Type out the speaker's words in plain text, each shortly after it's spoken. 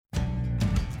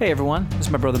Hey everyone, this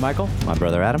is my brother Michael. My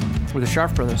brother Adam. We're the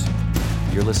Sharp Brothers.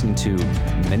 You're listening to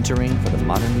Mentoring for the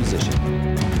Modern Musician.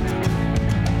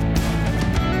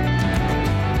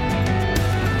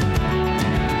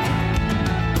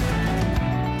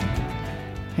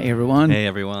 Hey everyone. Hey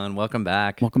everyone, welcome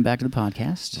back. Welcome back to the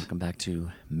podcast. Welcome back to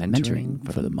Mentoring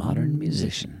for the Modern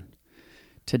Musician.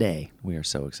 Today, We are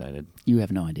so excited. you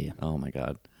have no idea. Oh my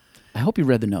God. I hope you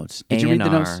read the notes. Did you read the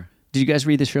A&R. notes? Did you guys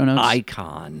read the show notes?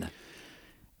 Icon.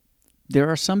 There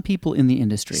are some people in the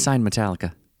industry. Sign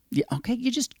Metallica. Yeah, okay,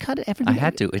 you just cut everything. I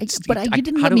had to. You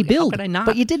didn't how let me how build. could I not?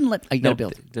 But you didn't let. I No, gotta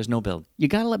build. There's no build. You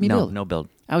gotta let me No, build. no build.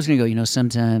 I was gonna go.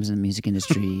 Sometimes in the music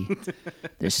industry,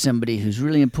 there's somebody who's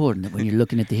really important. That when you're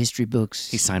looking at the history books,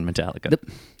 He signed Metallica.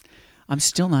 I'm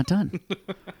still not done.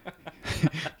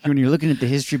 When you're looking at the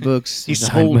history books, He there's a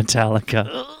signed whole-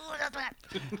 Metallica.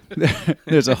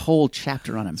 there's a whole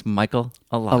chapter on him. Michael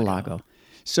Alago. Alago.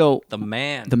 So The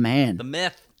man. the man. The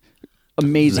myth.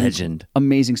 Amazing Legend.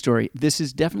 Amazing story. This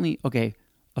is definitely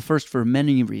a first for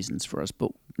many reasons for us,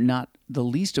 but not the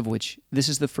least of which this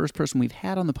is the first person we've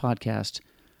had on the podcast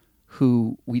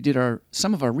who we did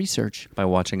some of our research By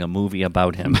watching a movie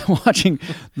about him. watching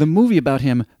the movie about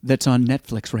him that's on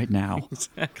Netflix right now.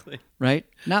 Exactly. Right?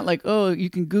 Not like, you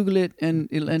can Google it and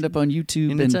it'll end up on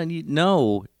YouTube. And it's on you.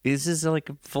 No, this is like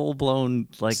a full blown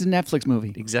like It's a Netflix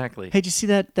movie. exactly. Hey, did you see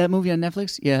that movie on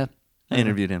Netflix? Yeah. I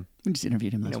interviewed him. We just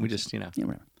interviewed him last No, we week. just Yeah,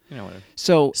 whatever. whatever.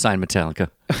 So Sign Metallica.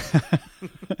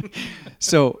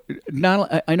 So,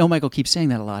 I know Michael keeps saying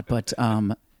that a lot, but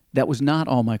that was not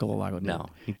all Michael Alago did. No,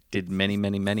 he did many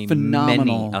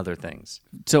Phenomenal. other things.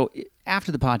 So,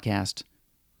 after the podcast,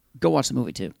 go watch the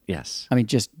movie too. Yes, I mean,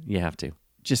 just you have to.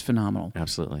 phenomenal.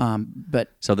 Absolutely.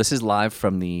 But So this is live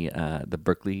from the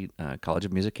Berklee College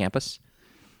of Music campus.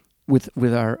 with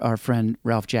our friend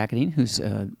Ralph Jacquetine, who's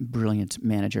a brilliant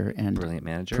manager and Brilliant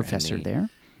manager, professor and there.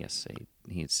 Yes,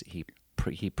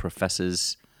 he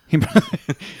professes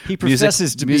He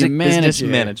professes to be a music manager. business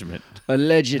management.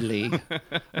 Allegedly,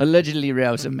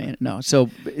 Ralph's a man. No, so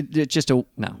it's just a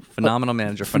Phenomenal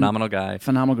manager, phenomenal guy.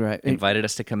 phenomenal guy. Invited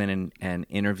us to come in and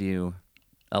interview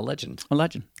a legend. A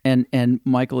legend. And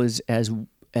Michael is as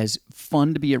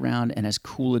fun to be around and as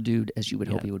cool a dude as you would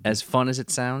hope he would be. As fun as it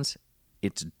sounds,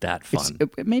 it's that fun.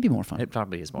 It may be more fun. It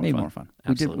probably is more Maybe fun. more fun.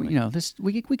 Absolutely.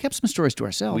 We kept some stories to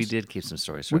ourselves. We did keep some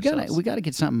stories for We ourselves. got to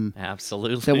get something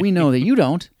Absolutely. that we know that you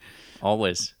don't.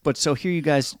 Always. But so here you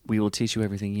guys. We will teach you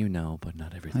everything you know, but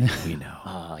not everything we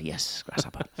know. Yes,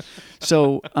 grasshopper.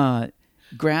 So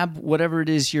grab whatever it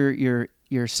is you're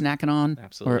snacking on,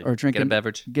 Absolutely. or drinking. Get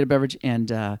a beverage.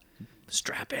 and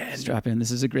Strap in. strap in. This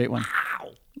is a great one,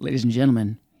 Wow. ladies and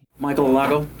gentlemen. Michael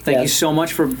Alago, thank you so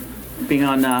much for being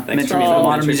on Mentoring for the Oh,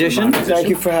 Modern Musician. Thank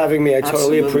you for having me. I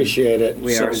totally Absolutely. appreciate it.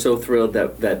 We are so thrilled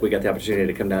that we got the opportunity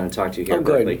to come down and talk to you here Oh, at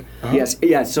good. Berkeley. Yes,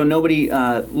 yeah. So nobody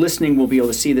listening will be able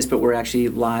to see this, but we're actually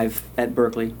live at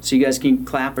Berkeley. So you guys can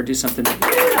clap or do something.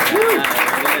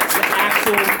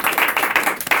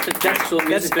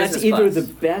 That's either the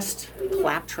best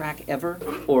clap track ever,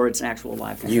 or it's an actual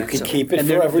live. You track. can So- keep it and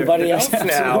for they're- everybody they're- else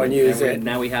now and use it.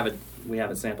 Now we have it. We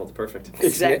have it sampled. Perfect.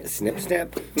 Exactly. Snip,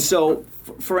 snip. So,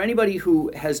 for anybody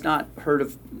who has not heard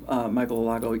of Michael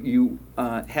Alago, you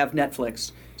have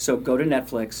Netflix. So go to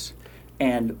Netflix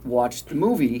and watch the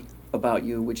movie about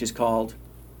you, which is called.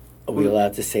 Are we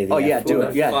allowed to say the Oh, F yeah, word? do Who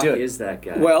it. the Yeah, fuck do it. is that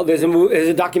guy? Well, there's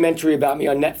a documentary about me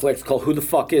on Netflix called Who the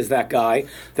Fuck Is That Guy?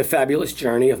 The Fabulous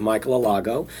Journey of Michael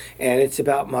Alago. And it's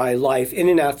about my life in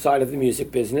and outside of the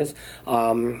music business.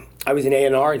 I was an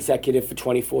A&R executive for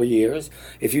 24 years.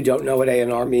 If you don't know what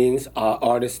A&R means,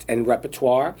 artist and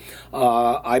repertoire,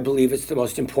 I believe it's the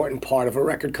most important part of a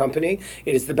record company.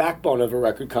 It is the backbone of a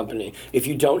record company. If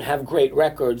you don't have great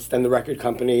records, then the record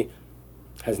company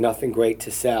has nothing great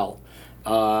to sell.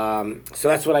 So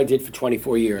that's what I did for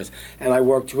 24 years. And I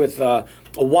worked with a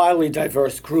wildly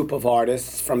diverse group of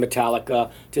artists, from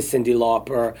Metallica to Cyndi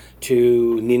Lauper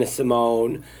to Nina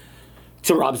Simone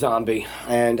to Rob Zombie.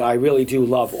 And I really do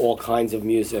love all kinds of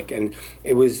music. And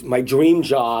it was my dream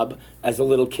job as a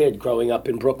little kid growing up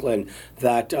in Brooklyn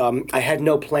that I had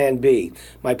no plan B.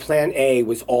 My plan A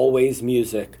was always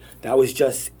music. That was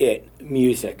just it,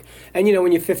 music. And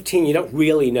when you're 15, you don't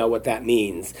really know what that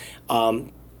means.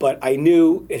 But I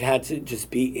knew it had to just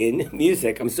be in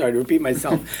music. I'm sorry to repeat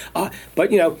myself.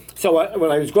 But so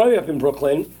when I was growing up in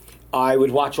Brooklyn, I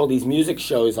would watch all these music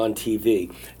shows on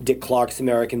TV. Dick Clark's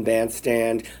American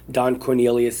Bandstand, Don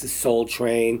Cornelius' Soul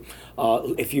Train.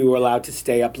 If you were allowed to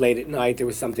stay up late at night, there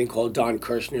was something called Don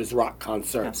Kirshner's Rock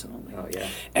Concert. Absolutely. Oh, yeah.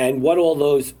 And what all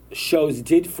those shows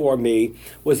did for me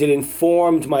was it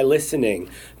informed my listening,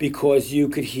 because you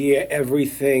could hear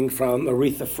everything from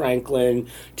Aretha Franklin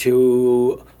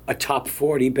to a top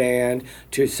 40 band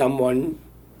to someone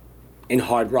in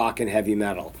hard rock and heavy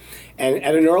metal. And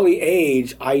at an early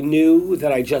age, I knew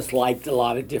that I just liked a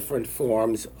lot of different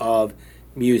forms of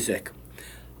music.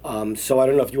 So I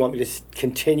don't know if you want me to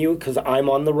continue, because I'm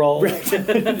on the roll. No, Or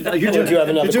do you have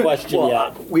another question well,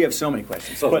 yet? We have so many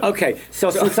questions. But Okay, so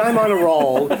since I'm on a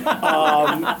roll,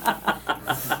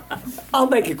 I'll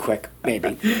make it quick,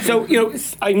 maybe. So,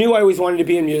 I knew I always wanted to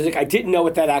be in music. I didn't know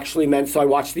what that actually meant, so I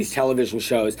watched these television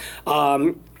shows.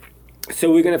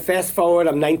 So we're going to fast forward.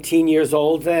 I'm 19 years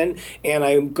old then, and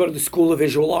I go to the School of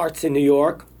Visual Arts in New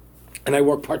York, and I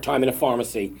work part-time in a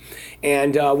pharmacy.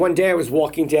 And one day I was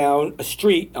walking down a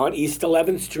street on East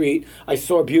 11th Street. I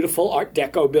saw a beautiful Art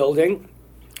Deco building,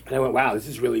 and I went, wow, this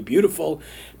is really beautiful.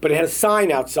 But it had a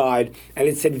sign outside, and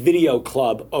it said Video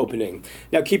Club opening.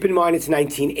 Now, keep in mind, it's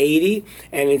 1980,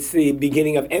 and it's the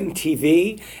beginning of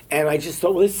MTV, and I just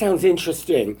thought, well, this sounds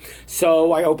interesting.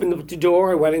 So I opened the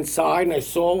door, I went inside, and I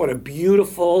saw what a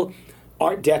beautiful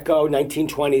Art Deco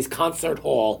 1920s concert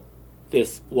hall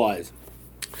this was.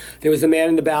 There was a man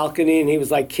in the balcony, and he was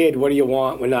like, kid, what do you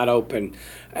want? We're not open.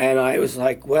 And I was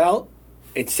like, well,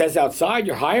 it says outside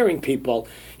you're hiring people.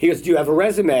 He goes, do you have a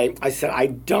resume? I said, I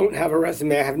don't have a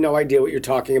resume. I have no idea what you're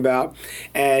talking about.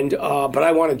 And but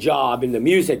I want a job in the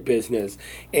music business.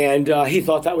 And he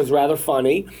thought that was rather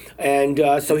funny. And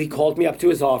so he called me up to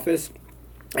his office.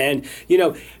 And,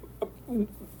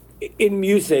 in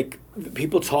music,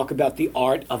 people talk about the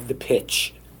art of the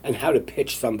pitch and how to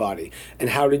pitch somebody and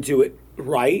how to do it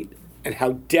right and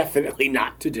how definitely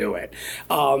not to do it.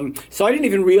 So I didn't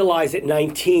even realize at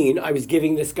 19 I was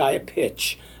giving this guy a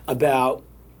pitch about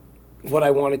what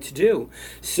I wanted to do.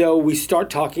 So we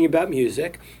start talking about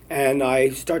music, and I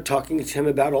start talking to him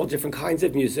about all different kinds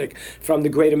of music, from the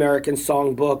Great American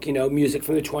Songbook, music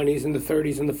from the 20s and the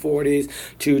 30s and the 40s,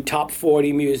 to top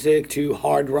 40 music, to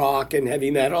hard rock and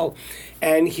heavy metal.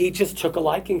 And he just took a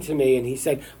liking to me, and he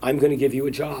said, I'm going to give you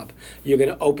a job. You're going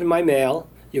to open my mail,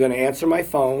 you're going to answer my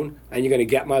phone, and you're going to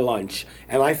get my lunch.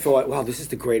 And I thought, wow, this is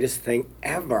the greatest thing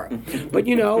ever. But,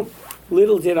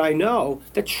 little did I know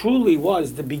that truly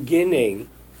was the beginning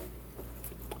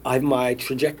of my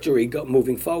trajectory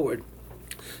moving forward.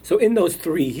 So in those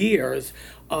 3 years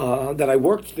that I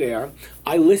worked there,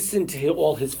 I listened to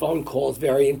all his phone calls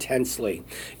very intensely.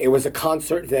 It was a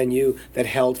concert venue that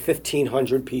held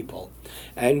 1,500 people.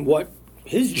 And what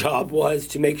his job was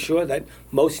to make sure that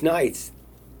most nights,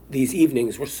 these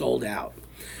evenings were sold out.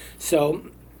 So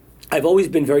I've always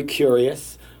been very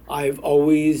curious. I've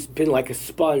always been like a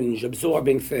sponge,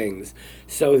 absorbing things.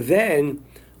 So then,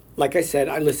 like I said,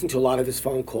 I listened to a lot of his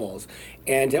phone calls.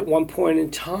 And at one point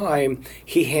in time,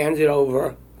 he handed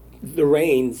over the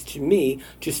reins to me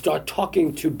to start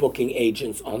talking to booking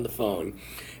agents on the phone.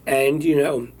 And,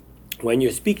 when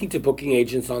you're speaking to booking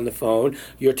agents on the phone,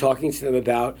 you're talking to them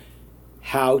about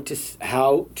how to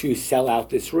sell out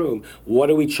this room. What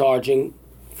are we charging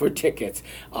for tickets?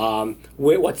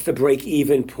 What's the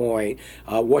break-even point?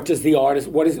 What is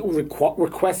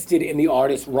requested in the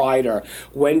artist rider?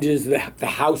 When does the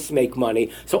house make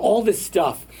money? So all this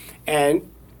stuff, and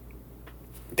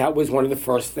that was one of the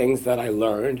first things that I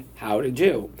learned how to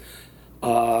do.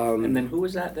 And then who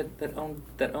was that owned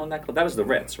that club? That was the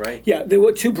Ritz, right? Yeah, there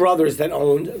were two brothers that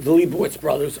owned, the Leibowitz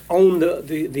brothers owned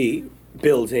the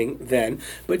building then,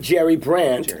 but Jerry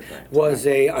Brandt was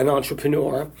an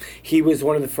entrepreneur. He was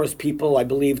one of the first people, I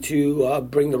believe, to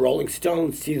bring the Rolling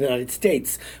Stones to the United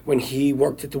States when he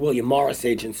worked at the William Morris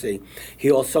Agency. He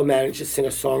also managed a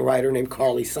singer-songwriter named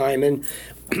Carly Simon.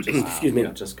 Excuse me.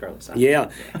 Just Carly Simon. Yeah,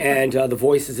 and the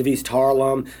Voices of East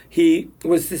Harlem. He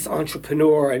was this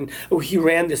entrepreneur, and he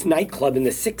ran this nightclub in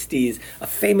the 60s, a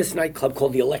famous nightclub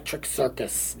called the Electric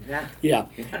Circus. Yeah.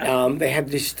 They had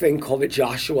this thing called the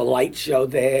Joshua Light Show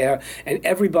there, and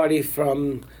everybody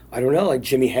from, I don't know, like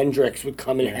Jimi Hendrix would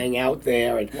come and hang out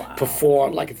there and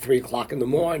perform like at 3 o'clock in the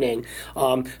morning.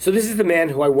 So this is the man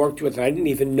who I worked with, and I didn't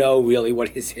even know really what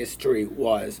his history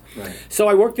was. Right. So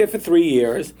I worked there for 3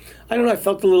 years. I don't know, I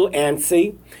felt a little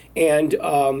antsy, and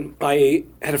I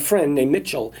had a friend named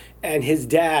Mitchell, and his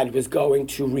dad was going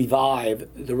to revive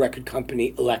the record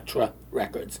company Elektra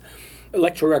Records.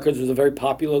 Elektra Records was a very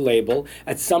popular label.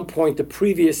 At some point, the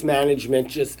previous management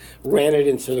just ran it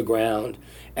into the ground.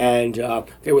 And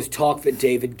there was talk that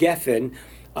David Geffen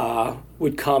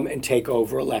would come and take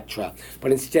over Elektra.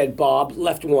 But instead, Bob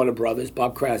left Warner Brothers,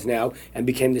 Bob Krasnow, and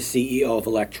became the CEO of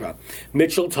Elektra.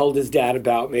 Mitchell told his dad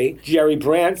about me. Jerry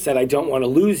Brandt said, I don't want to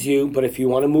lose you, but if you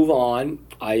want to move on,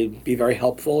 I'd be very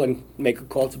helpful and make a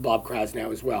call to Bob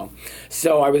Krasnow as well.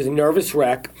 So I was a nervous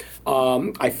wreck.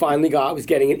 I was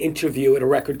getting an interview at a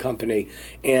record company,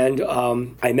 and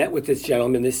I met with this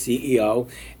gentleman, this CEO,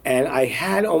 and I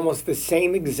had almost the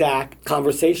same exact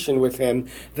conversation with him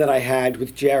that I had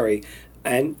with Jerry,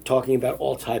 and talking about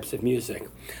all types of music.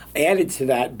 Added to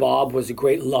that, Bob was a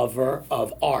great lover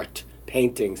of art,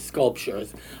 paintings,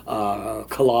 sculptures,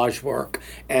 collage work,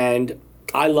 and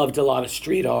I loved a lot of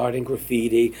street art and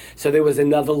graffiti, so there was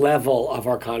another level of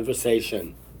our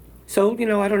conversation. So,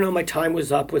 I don't know, my time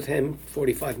was up with him,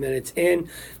 45 minutes in,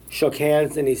 shook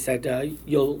hands, and he said,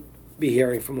 you'll be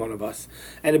hearing from one of us.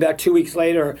 And about 2 weeks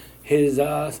later, his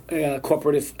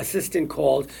corporate assistant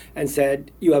called and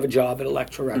said, you have a job at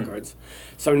Elektra Records.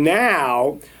 So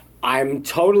now I'm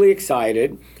totally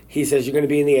excited. He says, you're going to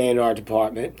be in the A&R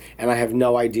department, and I have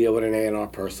no idea what an A&R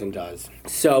person does.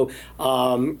 So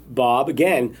Bob,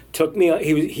 again, took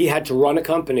me, he had to run a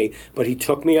company, but he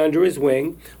took me under his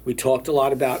wing. We talked a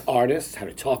lot about artists, how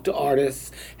to talk to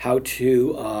artists, how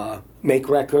to make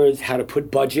records, how to put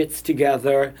budgets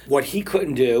together. What he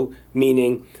couldn't do,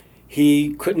 meaning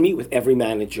he couldn't meet with every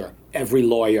manager, every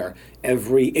lawyer,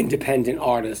 every independent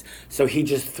artist. So he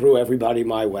just threw everybody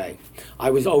my way.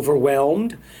 I was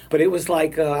overwhelmed, but it was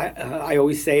like, I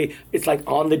always say, it's like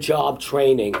on-the-job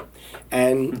training.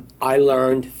 And I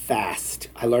learned fast.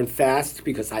 I learned fast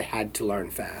because I had to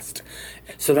learn fast.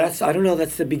 So that's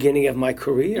the beginning of my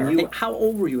career. How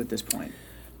old were you at this point?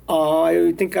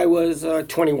 I think I was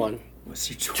 21.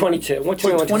 Was you 22.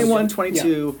 21,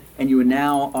 22, yeah. And you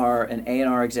now are an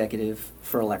A&R executive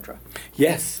for Elektra.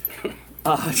 Yes.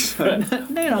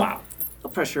 Wow. No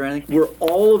pressure or anything. Were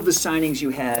all of the signings you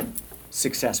had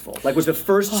successful? Like, was the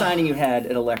first signing you had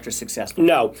at Elektra successful?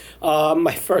 No.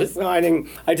 My first signing,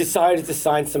 I decided to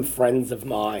sign some friends of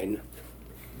mine.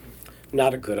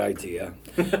 Not a good idea.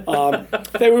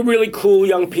 They were really cool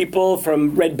young people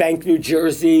from Red Bank, New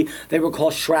Jersey. They were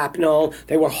called Shrapnel.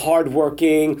 They were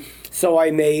hardworking. So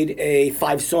I made a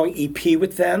 5-song EP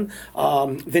with them.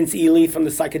 Vince Ely from the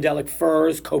Psychedelic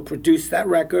Furs co-produced that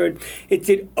record. It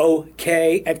did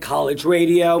okay at college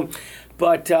radio.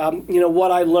 But,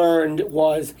 what I learned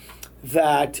was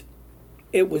that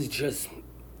it was just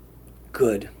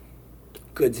good.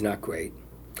 Good's not great.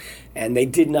 And they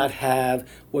did not have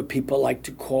what people like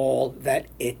to call that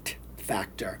it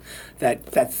factor,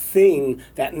 that thing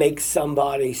that makes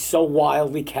somebody so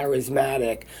wildly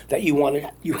charismatic that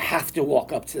you have to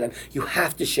walk up to them, you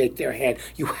have to shake their hand,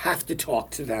 you have to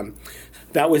talk to them.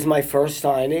 That was my first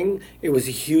signing. It was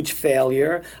a huge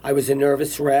failure. I was a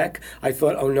nervous wreck. I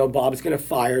thought, oh no, Bob's going to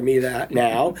fire me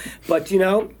now. But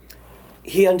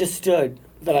he understood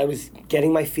that I was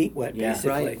getting my feet wet,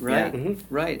 basically. Right.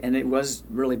 Mm-hmm. Right, and it was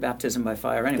really baptism by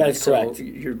fire anyway. That's correct. So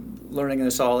you're learning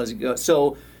this all as you go.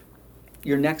 So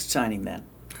your next signing then?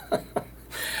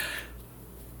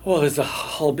 Well, there's a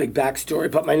whole big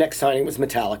backstory, but my next signing was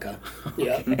Metallica.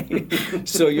 Yeah.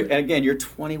 So you're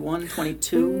 21,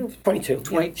 22? 22.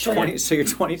 20, so you're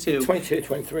 22. 22,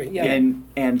 23, yeah.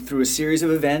 And through a series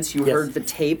of events, you heard the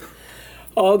tape.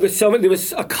 Oh, there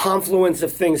was a confluence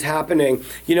of things happening.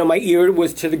 My ear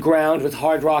was to the ground with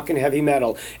hard rock and heavy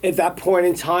metal. At that point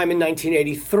in time in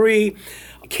 1983,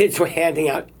 kids were handing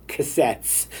out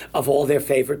cassettes of all their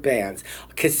favorite bands,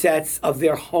 cassettes of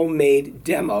their homemade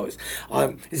demos,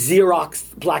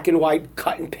 Xerox black and white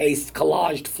cut and paste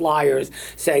collaged flyers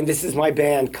saying, this is my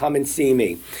band, come and see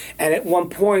me. And at one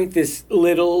point, this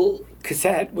little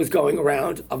cassette was going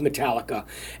around of Metallica.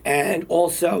 And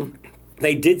also,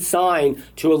 they did sign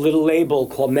to a little label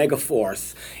called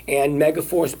Megaforce, and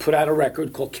Megaforce put out a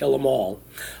record called Kill 'Em All.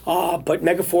 But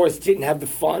Megaforce didn't have the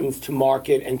funds to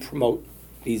market and promote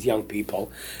these young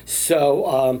people.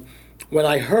 So when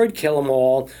I heard Kill 'Em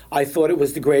All, I thought it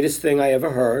was the greatest thing I ever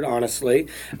heard, honestly.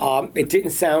 It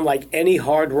didn't sound like any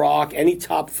hard rock, any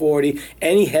top 40,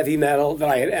 any heavy metal that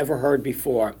I had ever heard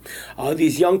before.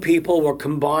 These young people were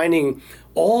combining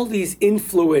all these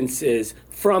influences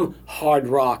from hard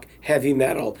rock, heavy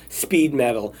metal, speed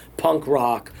metal, punk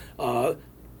rock,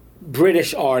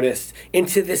 British artists,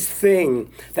 into this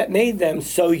thing that made them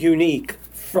so unique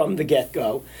from the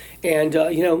get-go. And,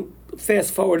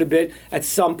 fast forward a bit, at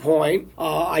some point,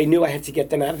 I knew I had to get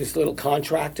them out of this little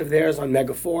contract of theirs on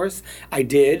Megaforce. I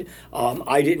did.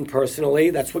 I didn't personally.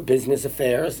 That's what business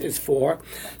affairs is for.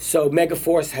 So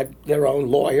Megaforce had their own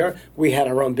lawyer. We had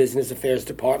our own business affairs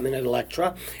department at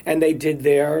Elektra. And they did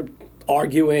their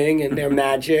arguing and their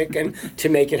magic and to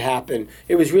make it happen.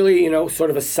 It was really, sort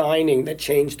of a signing that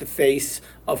changed the face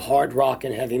of hard rock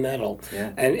and heavy metal.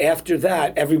 Yeah. And after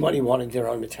that, everybody wanted their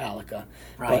own Metallica.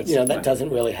 Right. But, that doesn't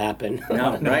really happen.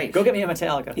 No, right. Go get me a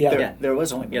Metallica. Yeah. There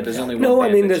was only Yeah, there's only one No,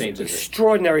 band I mean, that there's changes it.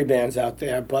 extraordinary bands out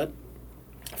there, but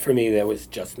for me, there was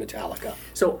just Metallica.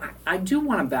 So I do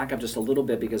want to back up just a little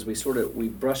bit because we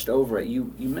brushed over it.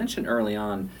 You mentioned early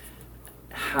on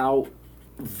how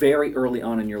very early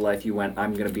on in your life you went,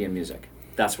 I'm going to be in music.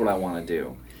 That's what I want to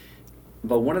do.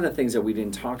 But one of the things that we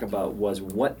didn't talk about was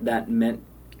what that meant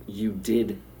you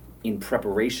did in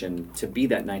preparation to be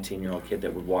that 19-year-old kid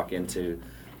that would walk into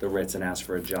the Ritz and ask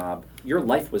for a job. Your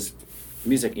life was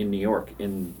music in New York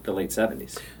in the late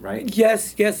 70s, right?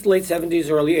 Yes, late 70s,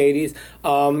 early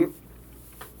 80s.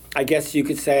 I guess you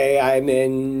could say I'm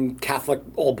in Catholic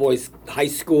all-boys high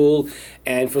school,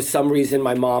 and for some reason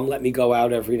my mom let me go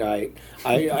out every night.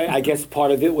 I guess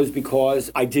part of it was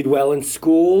because I did well in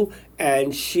school,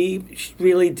 and she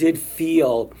really did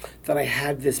feel that I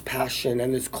had this passion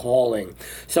and this calling.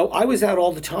 So I was out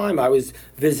all the time. I was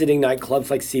visiting nightclubs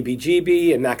like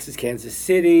CBGB and Max's Kansas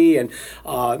City, and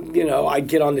I'd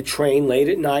get on the train late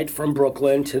at night from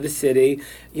Brooklyn to the city,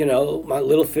 my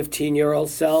little 15-year-old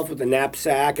self with a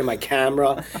knapsack and my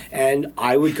camera, and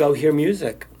I would go hear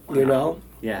music,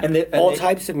 Yeah. And all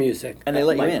types of music. And they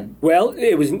let you in. Well,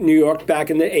 it was New York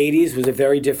back in the 80s was a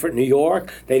very different New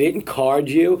York. They didn't card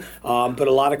you, but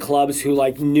a lot of clubs who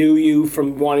knew you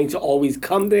from wanting to always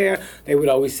come there, they would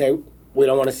always say, we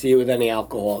don't want to see you with any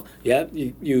alcohol. Yeah,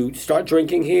 you start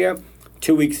drinking here,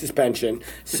 2-week suspension.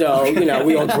 So,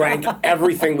 we all drank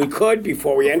everything we could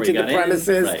before we entered the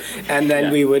premises, Right. and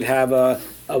then we would have a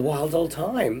wild old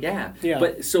time. Yeah. Yeah.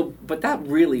 But that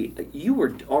really, you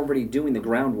were already doing the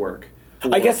groundwork.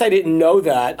 I guess I didn't know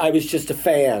that. I was just a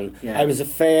fan. Yeah. I was a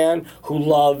fan who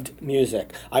loved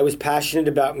music. I was passionate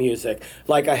about music.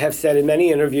 Like I have said in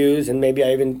many interviews, and maybe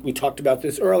we talked about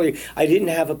this earlier, I didn't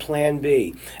have a plan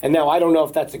B. And now I don't know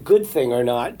if that's a good thing or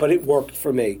not, but it worked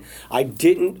for me. I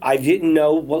didn't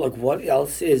know what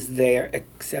else is there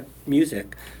except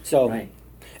music. So, Right.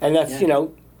 and that's,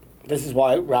 this is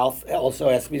why Ralph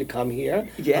also asked me to come here.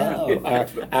 Yeah.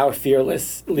 Our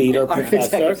fearless leader,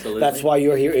 professor. Absolutely. That's why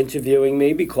you're here interviewing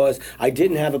me, because I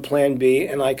didn't have a plan B,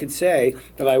 and I could say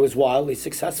that I was wildly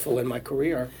successful in my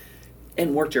career.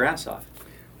 And worked your ass off.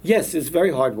 Yes, it's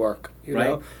very hard work.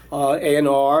 Right.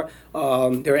 A&R,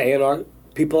 there are A&R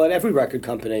people at every record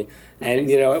company.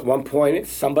 And, at one point,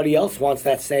 somebody else wants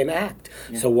that same act.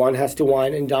 Yeah. So one has to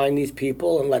wine and dine these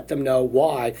people and let them know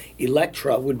why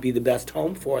Elektra would be the best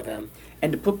home for them.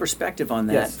 And to put perspective on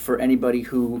that, Yes. for anybody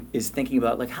who is thinking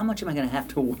about, how much am I going to have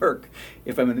to work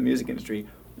if I'm in the music industry?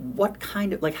 What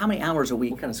kind of, how many hours a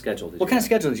week? What kind of schedule did you What kind of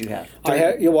schedule did you have? I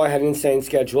had an insane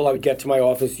schedule. I would get to my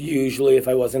office usually if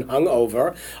I wasn't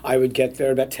hungover. I would get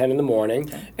there about 10 in the morning,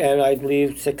 and I'd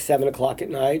leave 6, 7 o'clock at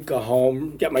night, go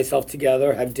home, get myself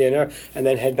together, have dinner, and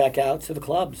then head back out to the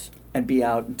clubs. And be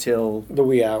out until... The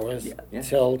wee hours. Yeah.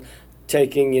 Till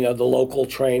taking, the local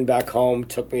train back home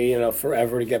took me,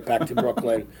 forever to get back to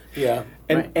Brooklyn. Yeah.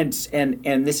 And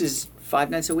this is 5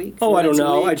 nights a week? Oh, 4 I don't nights a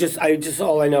know. week? I just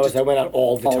all I know is I went out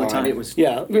all the all time. the time. It was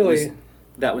really.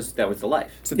 That was the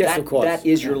life. So Yes, that, of course. that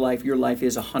is your life. Your life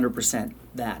is 100%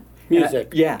 that.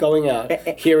 Music. And Going out,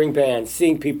 hearing bands,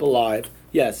 seeing people live.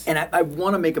 Yes. And I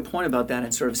want to make a point about that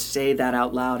and sort of say that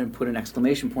out loud and put an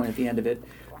exclamation point at the end of it,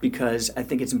 because I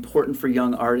think it's important for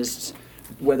young artists,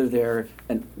 whether they're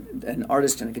an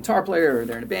artist and a guitar player, or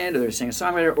they're in a band, or they're a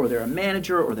singer-songwriter, or they're a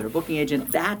manager, or they're a booking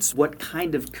agent. That's what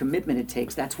kind of commitment it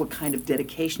takes. That's what kind of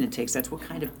dedication it takes. That's what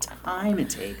kind of time it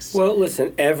takes. Well,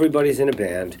 listen, everybody's in a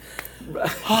band.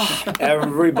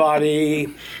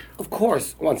 Everybody, of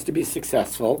course, wants to be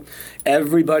successful.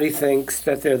 Everybody thinks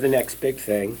that they're the next big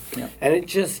thing. Yeah. And it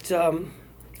just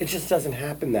doesn't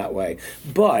happen that way.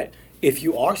 But if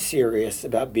you are serious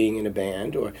about being in a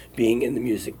band or being in the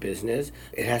music business,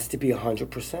 it has to be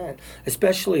 100%,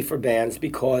 especially for bands,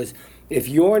 because if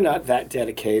you're not that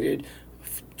dedicated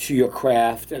to your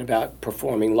craft and about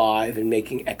performing live and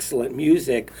making excellent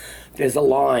music, there's a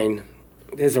line.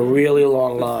 There's a really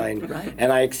long line. Right.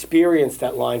 And I experienced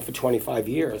that line for 25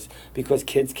 years because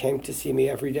kids came to see me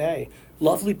every day.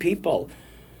 Lovely people.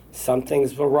 Some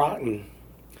things were rotten.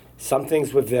 Some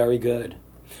things were very good.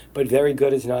 But very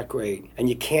good is not great. And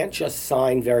you can't just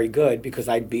sign very good, because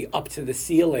I'd be up to the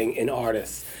ceiling in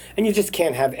artists. And you just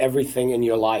can't have everything in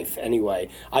your life anyway.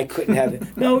 I couldn't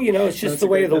have... No, it's just the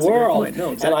way of the world.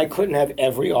 No, exactly. And I couldn't have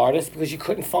every artist because you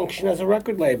couldn't function as a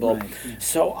record label. Right.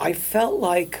 So I felt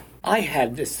like I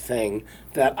had this thing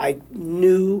that I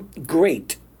knew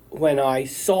great when I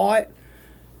saw it.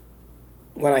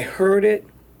 when I heard it,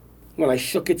 when I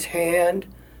shook its hand,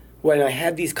 when I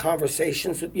had these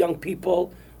conversations with young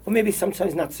people, or maybe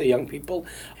sometimes not so young people,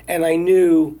 and I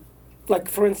knew, like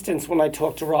for instance, when I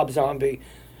talked to Rob Zombie,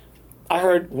 I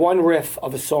heard one riff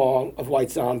of a song of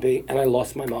White Zombie, and I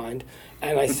lost my mind.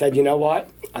 And I said, you know what?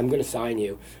 I'm going to sign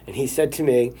you. And he said to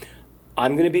me,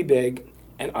 I'm going to be big,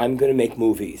 and I'm going to make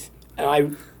movies. And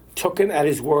I took him at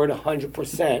his word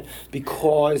 100%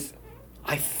 because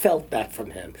I felt that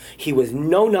from him. He was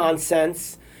no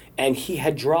nonsense, and he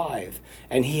had drive,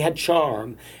 and he had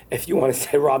charm. If you want to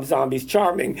say Rob Zombie's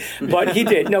charming, but he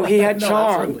did. No, he had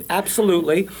charm,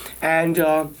 absolutely.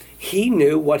 And he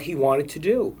knew what he wanted to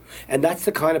do. And that's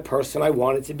the kind of person I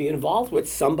wanted to be involved with,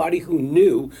 somebody who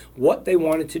knew what they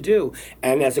wanted to do.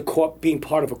 And as being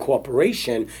part of a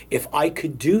corporation, if I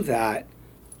could do that,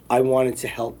 I wanted to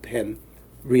help him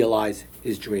realize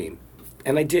his dream.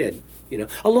 And I did,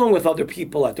 along with other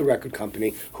people at the record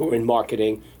company who were in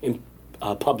marketing, in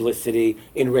publicity,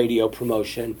 in radio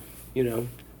promotion,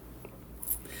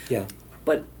 Yeah.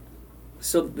 But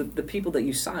so the people that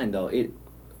you signed, though,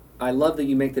 I love that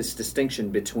you make this distinction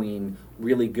between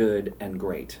really good and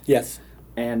great. Yes.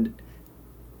 And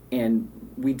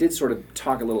we did sort of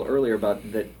talk a little earlier about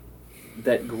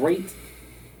that great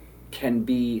can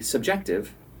be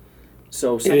subjective.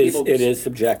 So it is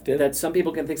subjective. That some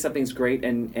people can think something's great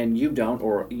and you don't,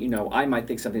 or I might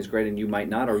think something's great and you might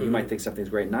not, or you might think something's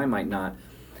great and I might not.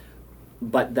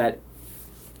 But that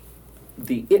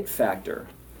the it factor,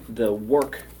 the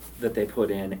work that they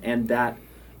put in, and that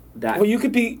well, you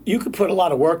could put a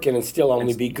lot of work in and still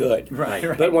only be good.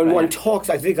 Right. But when one talks,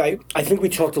 I think we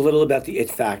talked a little about the it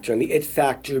factor, and the it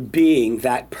factor being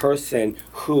that person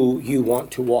who you want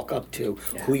to walk up to,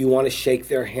 who you want to shake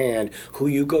their hand, who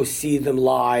you go see them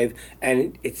live,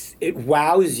 and it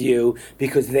wows you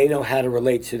because they know how to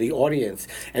relate to the audience.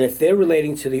 And if they're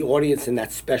relating to the audience in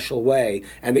that special way,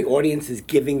 and the audience is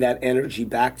giving that energy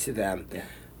back to them,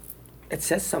 it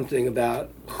says something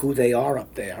about who they are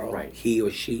up there, or he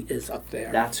or she is up there.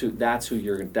 That's who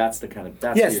you're. That's the kind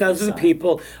of. Yes, those are the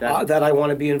people that I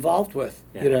want to be involved with.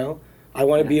 Yeah. I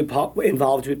want to be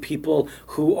involved with people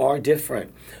who are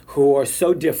different, who are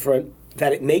so different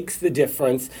that it makes the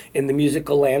difference in the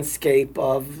musical landscape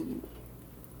of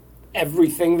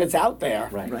everything that's out there.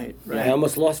 Right. I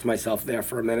almost lost myself there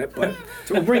for a minute, but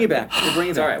So we'll bring you back.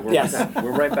 It's all right.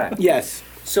 We're right back. Yes.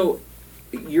 So.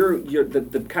 You're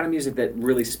the kind of music that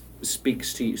really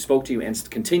spoke to you,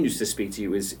 and continues to speak to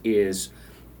you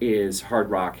is hard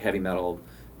rock, heavy metal,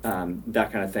 that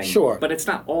kind of thing. Sure. But it's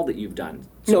not all that you've done.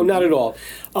 No, not at all.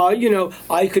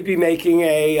 I could be making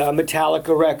a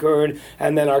Metallica record,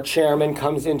 and then our chairman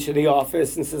comes into the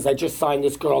office and says, I just signed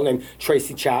this girl named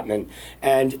Tracy Chapman,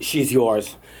 and she's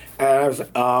yours. And I was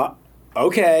like,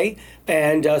 okay.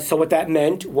 And so what that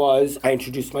meant was I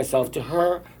introduced myself to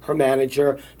her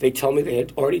manager. They told me they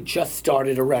had already just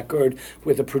started a record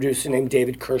with a producer named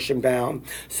David Kirschenbaum.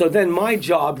 So then my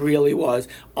job really was,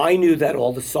 I knew that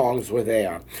all the songs were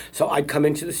there. So I'd come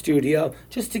into the studio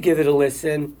just to give it a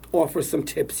listen, offer some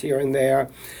tips here and there.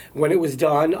 When it was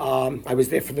done, I was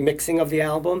there for the mixing of the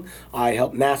album. I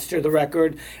helped master the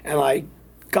record, and I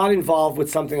got involved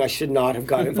with something I should not have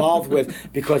got involved with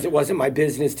because it wasn't my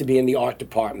business to be in the art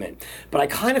department. But I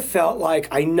kind of felt like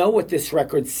I know what this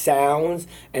record sounds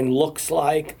and looks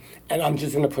like, and I'm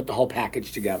just going to put the whole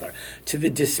package together, to the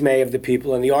dismay of the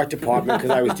people in the art department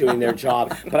because I was doing their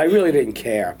job. But I really didn't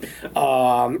care.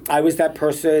 I was that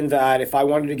person that if I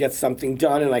wanted to get something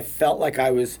done and I felt like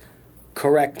I was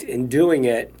correct in doing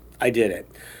it, I did it.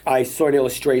 I saw an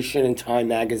illustration in Time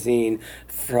magazine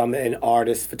from an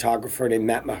artist, photographer named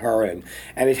Matt Mahurin,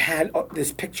 and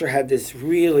this picture had this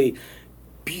really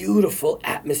beautiful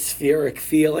atmospheric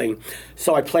feeling.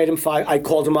 So I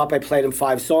called him up, I played him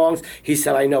 5 songs. He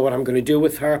said, I know what I'm going to do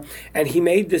with her. And he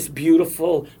made this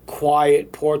beautiful,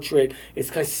 quiet portrait. It's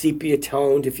kind of sepia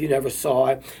toned if you never saw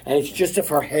it. And it's just of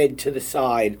her head to the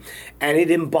side. And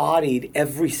it embodied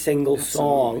every single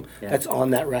song that's on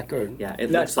that record. Yeah,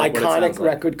 it looks like iconic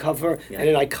record cover and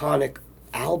an iconic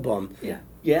album.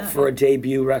 Yeah. For a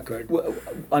debut record.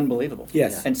 Unbelievable.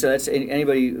 Yes. And so that's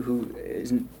anybody who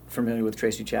isn't familiar with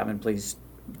Tracy Chapman, please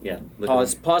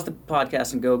pause the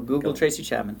podcast and go Google Tracy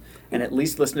Chapman and at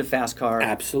least listen to Fast Car.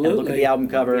 Absolutely. And look at the album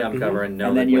cover. And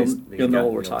then you'll know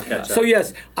what we're talking about. So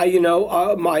yes,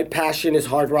 my passion is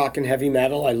hard rock and heavy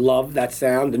metal. I love that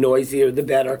sound. The noisier, the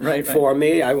better for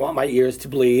me. I want my ears to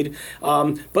bleed.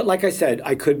 But like I said,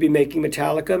 I could be making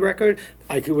Metallica record.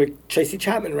 I could make Tracy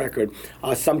Chapman record.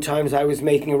 Sometimes I was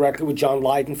making a record with John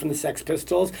Lydon from the Sex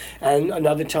Pistols, and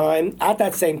another time, at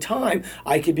that same time,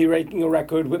 I could be making a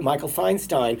record with Michael Feinstein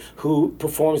Bernstein, who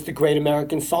performs the Great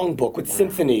American Songbook with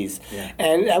symphonies. Yeah.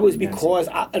 And that was because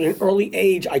at an early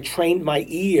age, I trained my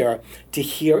ear to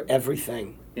hear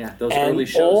everything. Yeah, those And early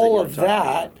shows all that you were of talking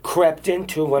that about. crept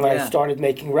into when I Yeah. started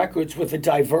making records with a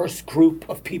diverse group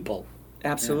of people.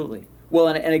 Absolutely. Well,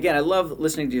 and again, I love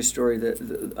listening to your story.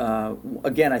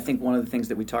 Again, I think one of the things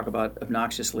that we talk about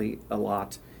obnoxiously a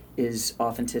lot is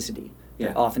authenticity. Yeah.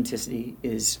 That authenticity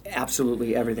is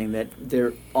absolutely everything. That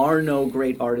there are no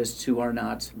great artists who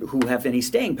have any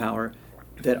staying power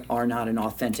that are not an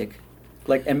authentic.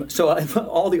 And so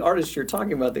all the artists you're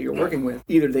talking about that you're working with,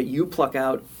 either that you pluck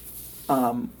out,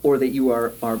 or that you are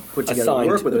put together Assigned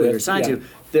to work with, or that you're with, assigned yeah. to,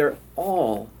 they're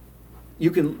all.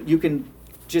 You can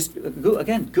just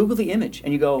Google the image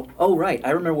and you go, oh right, I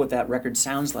remember what that record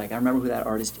sounds like. I remember who that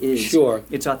artist is. Sure.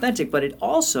 It's authentic, but it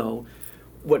also,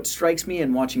 what strikes me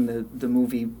in watching the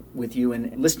movie with you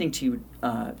and listening to you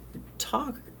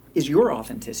talk is your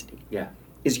authenticity. Yeah.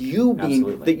 Is you being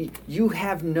Absolutely. that you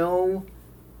have no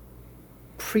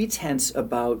pretense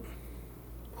about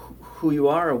who you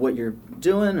are or what you're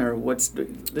doing or this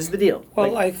is the deal.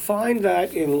 Well, I find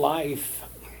that in life,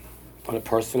 on a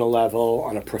personal level,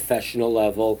 on a professional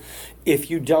level, if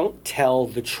you don't tell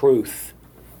the truth,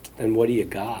 then what do you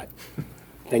got?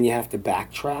 Then you have to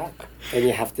backtrack, then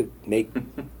you have to make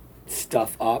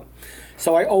stuff up.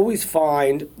 So I always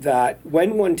find that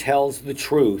when one tells the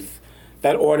truth,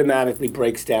 that automatically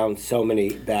breaks down so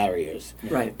many barriers.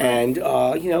 Right. And,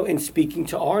 in speaking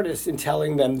to artists and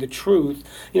telling them the truth,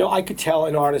 I could tell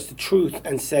an artist the truth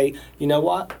and say, you know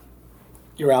what?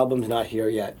 Your album's not here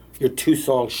yet. You're 2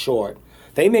 songs short.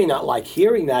 They may not like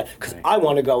hearing that because I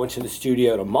want to go into the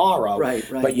studio tomorrow. Right.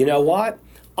 But you know what?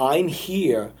 I'm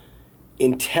here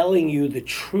in telling you the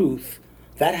truth.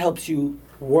 That helps you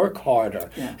work harder,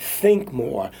 think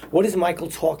more. What is Michael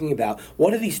talking about?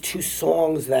 What are these 2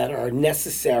 songs that are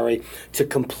necessary to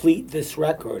complete this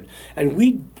record? And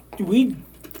we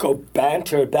go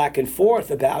banter back and forth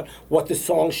about what the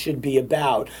song should be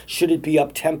about. Should it be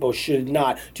up-tempo? Should it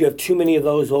not? Do you have too many of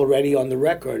those already on the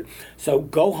record? So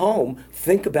go home,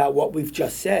 think about what we've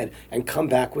just said, and come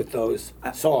back with those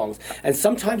songs. And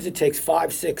sometimes it takes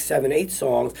 5, 6, 7, 8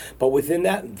 songs, but within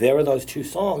that, there are those 2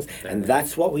 songs, and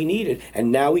that's what we needed.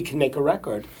 And now we can make a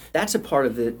record. That's a part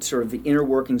of the sort of the inner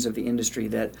workings of the industry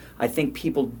that I think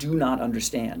people do not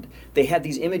understand. They have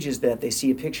these images that they see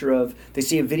a picture of, they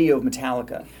see a video of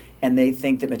Metallica, and they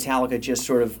think that Metallica just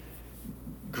sort of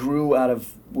grew out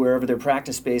of wherever their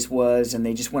practice space was, and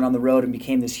they just went on the road and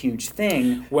became this huge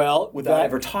thing without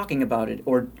ever talking about it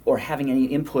or having any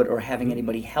input or having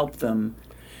anybody help them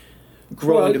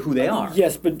grow into who they are.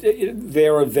 Yes, but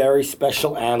they're a very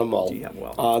special animal. Yeah,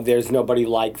 well. There's nobody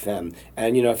like them.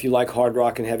 And, if you like hard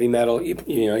rock and heavy metal,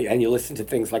 and you listen to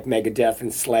things like Megadeth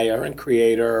and Slayer and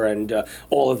Creator and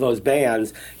all of those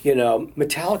bands,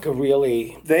 Metallica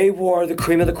really, they were the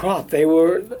cream of the crop. They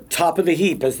were top of the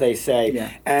heap, as they say.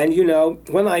 Yeah. And,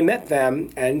 when I met them,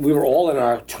 and we were all in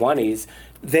our 20s,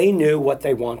 they knew what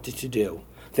they wanted to do.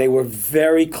 They were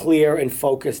very clear and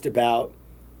focused about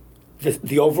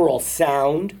the overall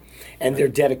sound and their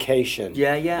dedication.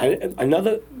 Yeah. And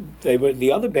they were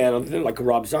the other band, like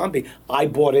Rob Zombie. I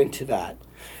bought into that,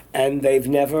 and they've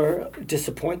never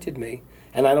disappointed me.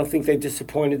 And I don't think they've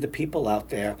disappointed the people out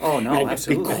there. Oh no, and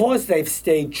absolutely. because they've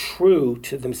stayed true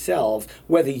to themselves,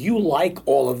 whether you like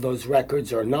all of those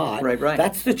records or not. Right.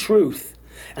 That's the truth,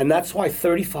 and that's why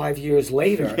 35 years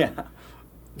later,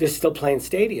 they're still playing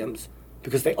stadiums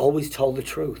because they always told the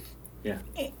truth. Yeah.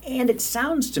 And it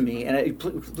sounds to me, and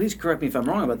please correct me if I'm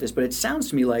wrong about this, but it sounds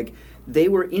to me like they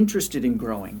were interested in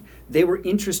growing. They were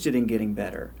interested in getting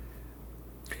better.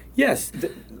 Yes,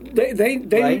 they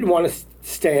didn't want to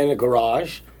stay in a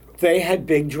garage. They had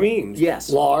big dreams. Yes.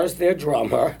 Lars, their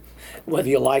drummer, whether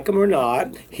you like him or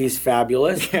not, he's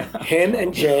fabulous. Him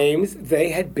and James, they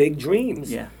had big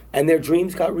dreams. Yeah. And their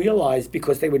dreams got realized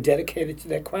because they were dedicated to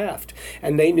their craft.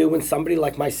 And they knew when somebody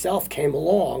like myself came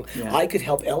along, I could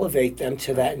help elevate them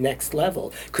to that next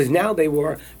level. Because now they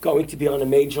were going to be on a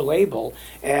major label.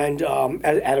 And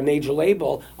at a major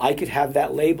label, I could have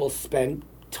that label spend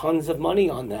tons of money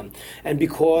on them. And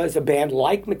because a band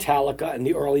like Metallica in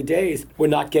the early days were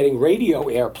not getting radio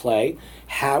airplay,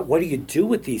 what do you do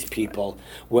with these people?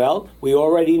 Well, we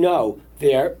already know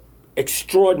they're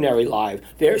extraordinary live.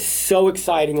 They're so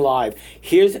exciting live.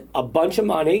 Here's a bunch of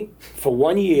money for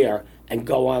 1 year and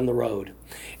go on the road.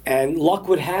 And luck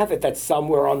would have it that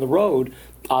somewhere on the road,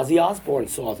 Ozzy Osbourne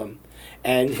saw them.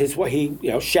 And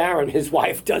Sharon, his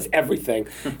wife, does everything.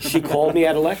 She called me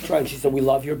at Elektra and she said, "We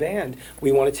love your band.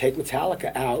 We want to take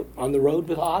Metallica out on the road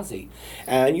with Ozzy."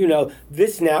 And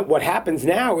what happens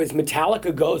now is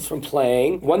Metallica goes from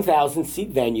playing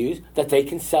 1,000-seat venues that they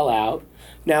can sell out.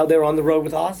 Now they're on the road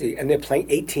with Ozzy, and they're playing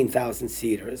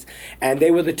 18,000-seaters. And they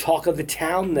were the talk of the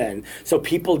town then. So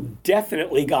people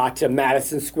definitely got to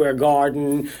Madison Square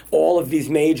Garden, all of these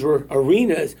major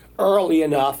arenas early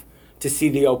enough to see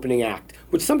the opening act,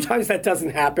 which sometimes that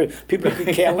doesn't happen. People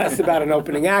could care less about an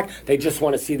opening act. They just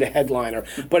want to see the headliner.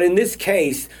 But in this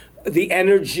case, the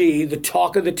energy, the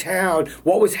talk of the town,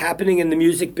 what was happening in the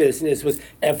music business was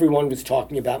everyone was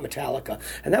talking about Metallica.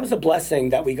 And that was a blessing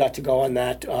that we got to go on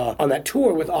that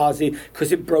tour with Ozzy,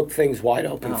 because it broke things wide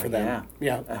open for them.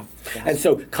 Yeah. And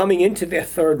so coming into their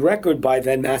third record by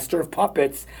then, Master of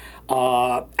Puppets,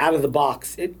 out of the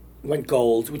box, it went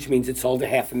gold, which means it sold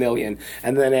 500,000.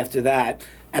 And then after that,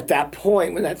 at that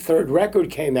point, when that third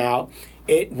record came out,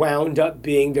 it wound up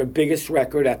being their biggest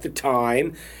record at the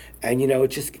time. And, it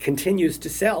just continues to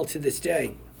sell to this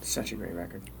day. Such a great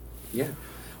record. Yeah.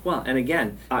 Well, and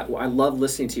again, I love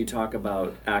listening to you talk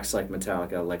about acts like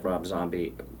Metallica, like Rob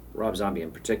Zombie in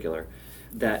particular,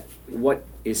 that what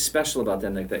is special about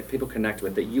them that people connect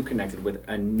with, that you connected with,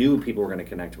 and knew people were going to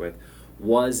connect with,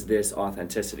 was this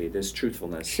authenticity, this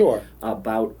truthfulness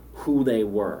about who they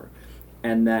were,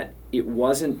 and that it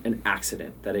wasn't an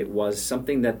accident, that it was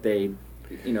something that they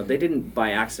didn't by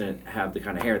accident have the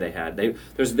kind of hair they had.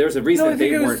 There's a reason that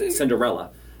they weren't Cinderella.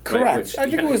 Correct. Right? I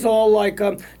think it was all like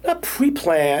not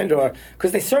pre-planned, or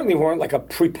because they certainly weren't like a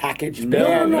pre-packaged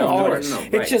band. No.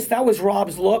 It's just that was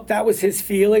Rob's look, that was his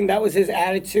feeling, that was his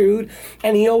attitude,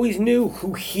 and he always knew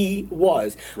who he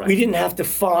was. Right. We didn't have to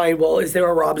find, is there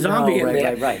a Rob Zombie in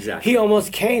there? Right, exactly. He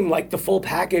almost came like the full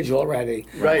package already.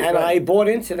 Right. And I bought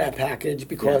into that package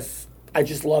because I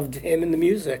just loved him and the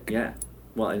music. Yeah.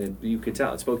 Well, and you could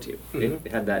tell, it spoke to you. Mm-hmm.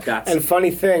 It had that. And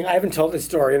funny thing, I haven't told this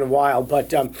story in a while,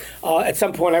 but at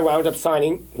some point I wound up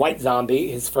signing White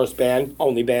Zombie, his first band,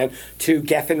 only band, to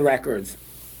Geffen Records.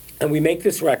 And we make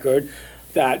this record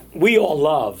that we all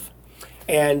love.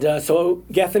 And so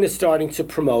Geffen is starting to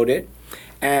promote it.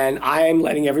 And I'm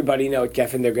letting everybody know at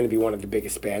Geffen they're going to be one of the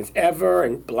biggest bands ever,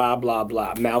 and blah, blah,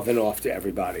 blah, mouthing off to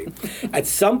everybody. At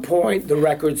some point, the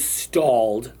record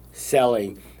stalled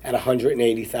selling at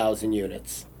 180,000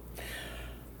 units.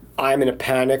 I'm in a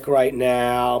panic right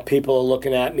now. People are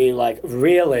looking at me like,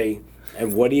 really?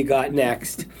 And what do you got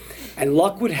next? And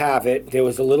luck would have it, there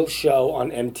was a little show on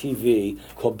MTV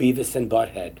called Beavis and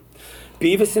Butthead.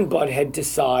 Beavis and Butthead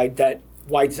decide that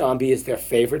White Zombie is their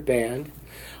favorite band.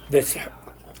 This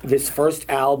first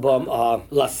album,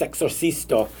 La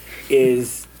Sexorcisto,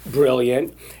 is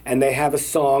brilliant. And they have a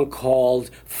song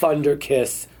called Thunder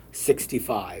Kiss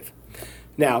 65.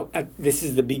 Now, this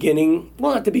is the beginning,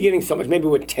 not the beginning so much, maybe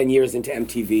we're 10 years into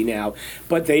MTV now,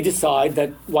 but they decide that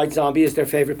White Zombie is their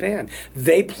favorite band.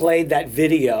 They played that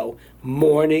video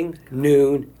morning,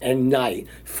 noon, and night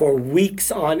for weeks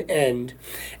on end,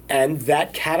 and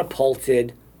that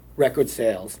catapulted record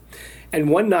sales. And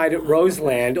one night at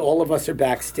Roseland, all of us are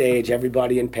backstage,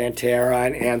 everybody in Pantera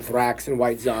and Anthrax and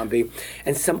White Zombie,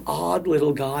 and some odd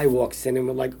little guy walks in and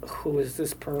we're like, who is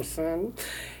this person?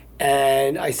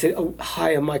 And I said,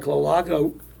 hi, I'm Michael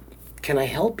Alago. Can I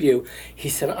help you? He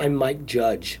said, I'm Mike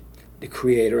Judge, the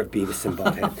creator of Beavis and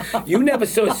Butthead. You never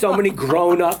saw so many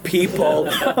grown-up people.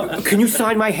 Can you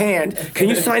sign my hand? Can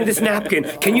you sign this napkin?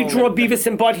 Can you draw Beavis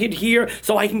and Butthead here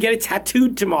so I can get it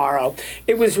tattooed tomorrow?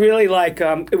 It was really like,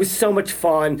 it was so much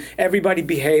fun. Everybody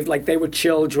behaved like they were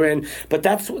children. But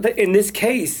in this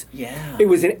case, it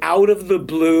was an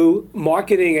out-of-the-blue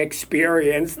marketing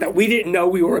experience that we didn't know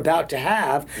we were about to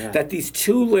have, that these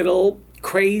two little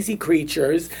crazy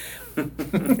creatures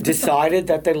decided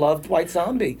that they loved White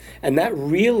Zombie. And that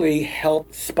really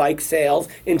helped spike sales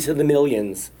into the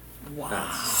millions. Wow.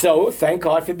 So thank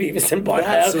God for Beavis and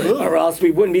Butthead, or else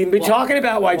we wouldn't even be talking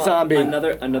about White Zombie.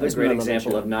 Another great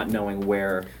example of not knowing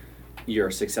where your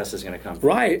success is going to come from.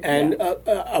 Right, and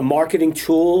a marketing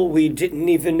tool we didn't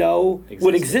even know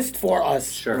would exist for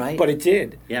us. Sure. Right. But it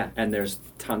did. Yeah, and there's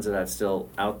tons of that still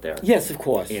out there. Yes, of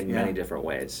course. In many different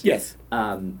ways. Yes.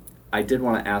 I did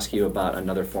want to ask you about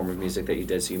another form of music that you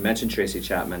did. So you mentioned Tracy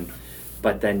Chapman,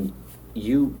 but then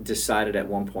you decided at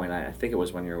one point, I think it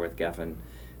was when you were with Geffen,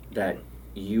 that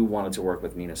you wanted to work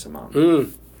with Nina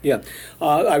Simone. Yeah.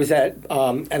 I was at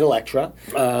Elektra.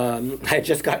 I had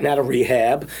just gotten out of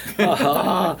rehab.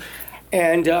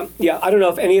 And, I don't know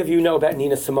if any of you know about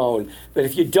Nina Simone, but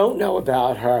if you don't know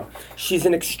about her, she's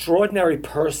an extraordinary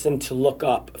person to look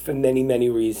up for many, many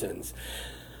reasons.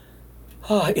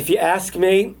 If you ask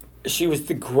me, she was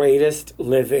the greatest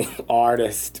living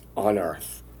artist on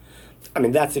earth. I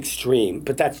mean, that's extreme,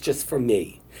 but that's just for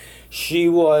me. She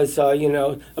was,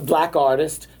 a black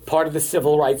artist, part of the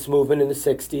civil rights movement in the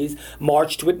 60s,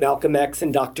 marched with Malcolm X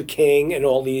and Dr. King and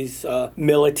all these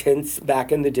militants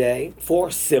back in the day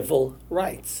for civil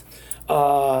rights.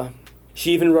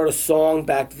 She even wrote a song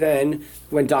back then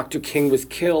when Dr. King was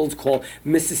killed called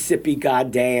Mississippi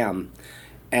Goddamn.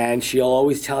 And she'll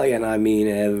always tell you, and I mean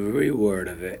every word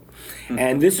of it.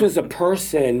 And this was a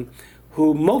person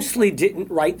who mostly didn't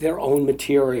write their own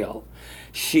material.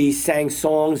 She sang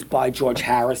songs by George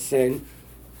Harrison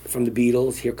from the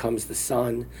Beatles, Here Comes the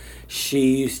Sun.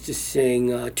 She used to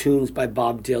sing tunes by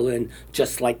Bob Dylan,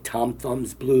 just like Tom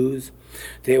Thumb's Blues.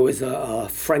 There was a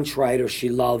French writer she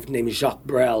loved named Jacques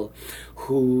Brel,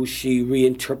 who she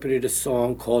reinterpreted a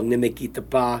song called Ne me quitte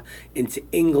pas into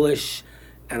English,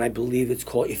 and I believe it's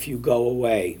called If You Go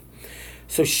Away.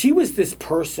 So she was this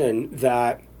person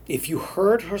that if you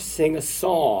heard her sing a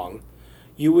song,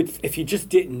 you would, if you just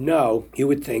didn't know, you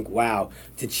would think, wow,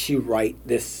 did she write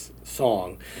this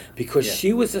song? Because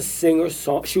she was a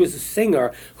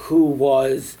singer who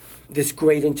was this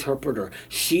great interpreter.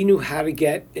 She knew how to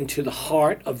get into the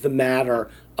heart of the matter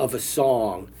of a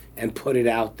song and put it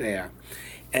out there.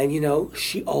 And,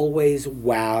 she always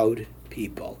wowed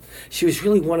people. She was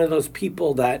really one of those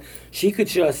people that she could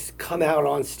just come out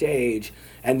on stage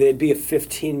and there'd be a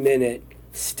 15-minute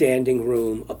standing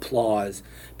room applause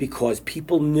because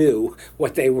people knew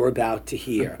what they were about to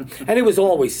hear. And it was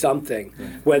always something,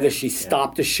 whether she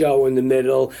stopped the show in the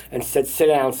middle and said, sit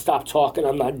down, stop talking,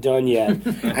 I'm not done yet.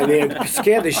 And then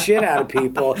scare the shit out of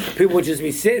people. People would just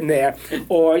be sitting there.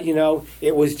 Or,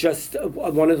 it was just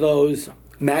one of those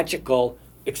magical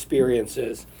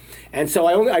experiences. And so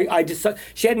I just,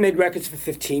 she hadn't made records for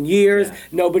 15 years. Yeah.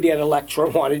 Nobody at Elektra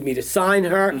wanted me to sign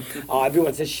her.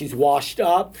 Everyone says she's washed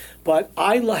up. But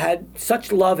I had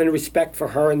such love and respect for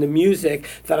her and the music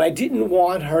that I didn't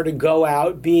want her to go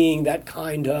out being that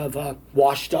kind of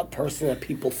washed up person that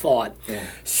people thought. Yeah.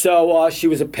 So she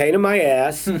was a pain in my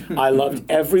ass. I loved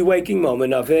every waking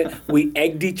moment of it. We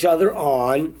egged each other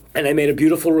on. And I made a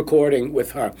beautiful recording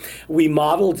with her. We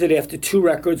modeled it after two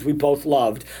records we both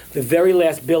loved. The very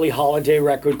last Billie Holiday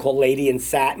record called Lady in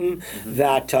Satin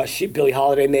that Billie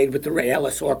Holiday made with the Ray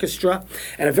Ellis Orchestra.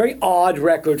 And a very odd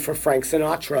record for Frank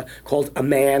Sinatra called A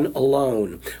Man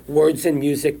Alone. Words and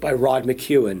music by Rod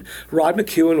McEwen. Rod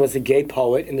McEwen was a gay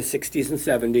poet in the 60s and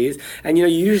 70s. And you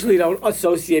usually don't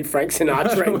associate Frank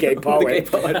Sinatra and gay poet.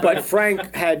 But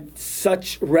Frank had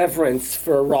such reverence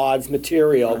for Rod's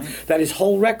material that his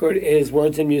whole record is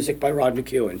Words and Music by Rod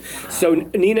McEwen. Wow. So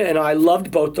Nina and I loved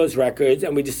both those records,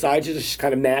 and we decided to just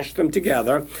kind of mash them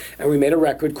together, and we made a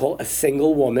record called A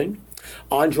Single Woman.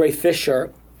 Andre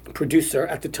Fisher, producer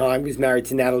at the time, was married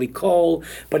to Natalie Cole,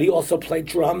 but he also played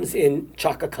drums in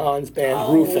Chaka Khan's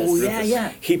band Rufus.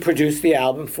 Yeah. He produced the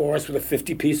album for us with a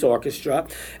 50-piece orchestra,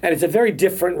 and it's a very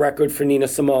different record for Nina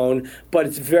Simone, but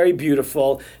it's very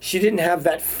beautiful. She didn't have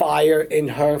that fire in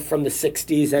her from the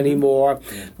 60s anymore.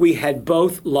 Yeah. We had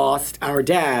both lost our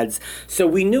dads, so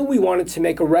we knew we wanted to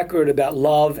make a record about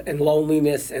love and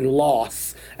loneliness and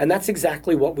loss, and that's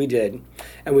exactly what we did.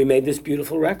 And we made this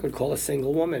beautiful record called A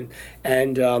Single Woman.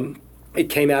 And it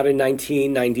came out in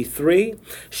 1993.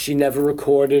 She never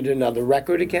recorded another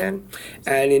record again.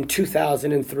 And in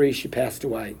 2003, she passed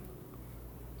away.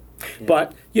 Yeah.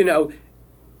 But,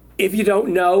 if you don't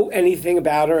know anything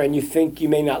about her and you think you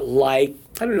may not like,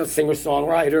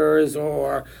 singer-songwriters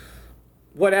or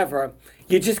whatever,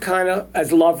 you just kind of,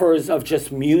 as lovers of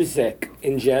just music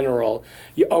in general,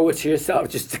 you owe it to yourself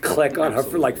just to click on her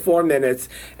for like 4 minutes,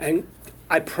 and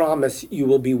I promise you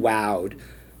will be wowed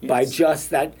by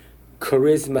just that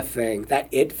charisma thing, that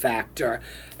it factor.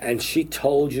 And she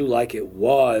told you like it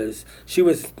was. She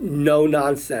was no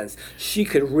nonsense. She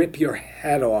could rip your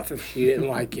head off if she didn't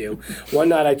like you.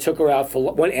 One afternoon I took her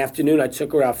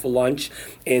out for lunch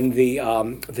in the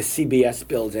CBS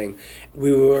building.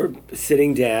 We were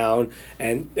sitting down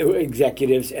and there were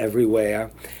executives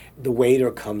everywhere. The waiter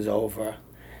comes over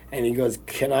and he goes,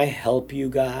 "Can I help you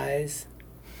guys?"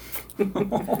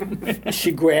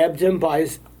 She grabbed him by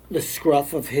the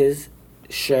scruff of his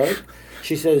shirt.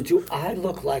 She says, "Do I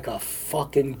look like a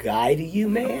fucking guy to you,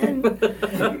 man?"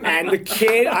 And the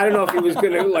kid, I don't know if he was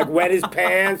going to wet his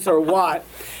pants or what.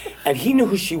 And he knew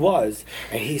who she was.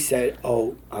 And he said,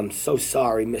 "Oh, I'm so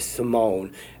sorry, Miss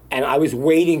Simone." And I was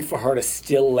waiting for her to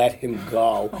still let him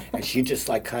go. And she just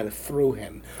kind of threw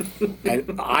him.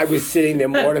 And I was sitting there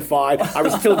mortified. I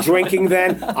was still drinking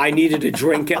then. I needed a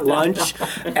drink at lunch.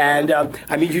 And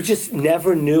you just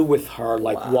never knew with her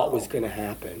what was going to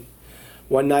happen.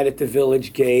 one night at the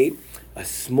Village Gate, a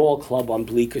small club on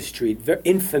Bleecker Street, very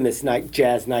infamous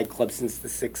jazz nightclub since the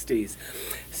 60s.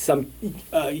 Some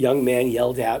young man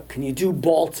yelled out, "Can you do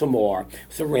Baltimore?" It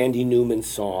was a Randy Newman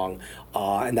song,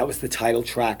 and that was the title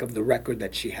track of the record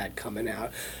that she had coming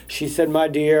out. She said, "My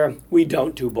dear, we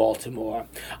don't do Baltimore.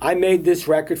 I made this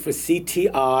record for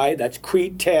CTI, that's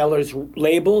Creed Taylor's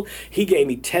label. He gave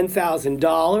me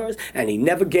 $10,000, and he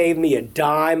never gave me a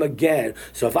dime again.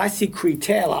 So if I see Creed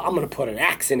Taylor, I'm going to put an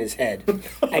axe in his head."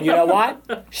 And you know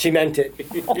what? She meant it.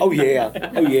 Oh,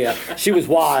 yeah. Oh, yeah. She was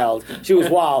wild. She was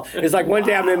wild. It's like one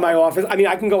day I'm in my office. I mean,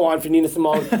 I can go on for Nina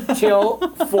Simone till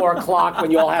 4 o'clock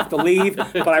when you all have to leave,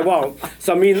 but I won't.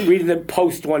 So I'm reading the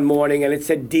Post one morning, and it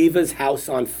said Diva's house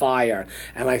on fire.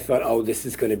 And I thought, oh, this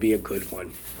is going to be a good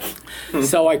one.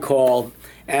 So I called,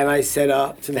 and I said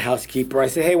to the housekeeper, I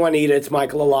said, "Hey, Juanita, it's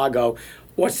Michael Alago.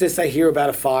 What's this I hear about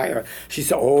a fire?" She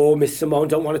said, "Oh, Miss Simone,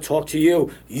 don't want to talk to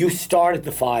you. You started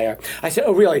the fire." I said,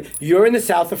 "Oh, really? You're in the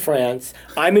south of France.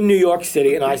 I'm in New York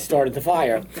City, and I started the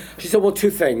fire." She said, "Well, 2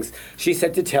 things." She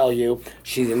said to tell you,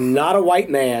 she's not a white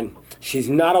man. She's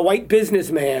not a white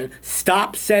businessman.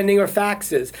 Stop sending her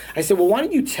faxes. I said, "Well, why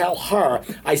don't you tell her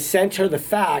I sent her the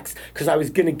fax because I was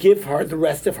going to give her the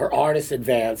rest of her artist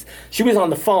advance." She was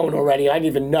on the phone already. I didn't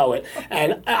even know it.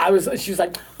 And she was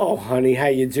like, "Oh, honey, how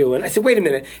you doing?" I said, "Wait a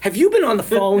minute. Have you been on the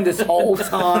phone this whole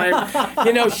time?"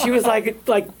 You know, she was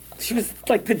she was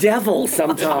like the devil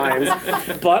sometimes,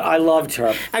 but I loved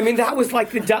her. I mean, that was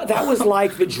like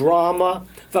the drama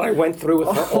that I went through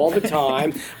with her all the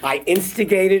time. I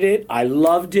instigated it. I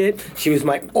loved it. She was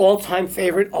my all-time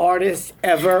favorite artist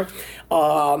ever.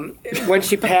 When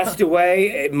she passed away,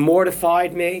 it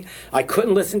mortified me. I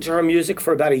couldn't listen to her music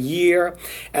for about a year.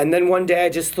 And then one day I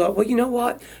just thought, well, you know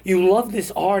what? You love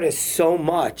this artist so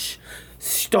much.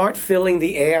 Start filling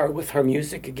the air with her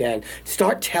music again.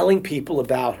 Start telling people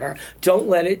about her. Don't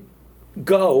let it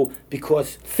go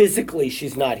because physically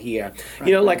she's not here.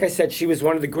 You know, like I said, she was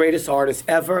one of the greatest artists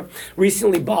ever.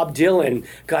 Recently, Bob Dylan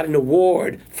got an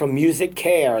award from Music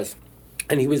Cares.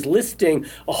 And he was listing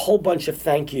a whole bunch of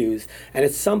thank yous. And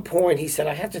at some point, he said,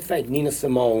 "I have to thank Nina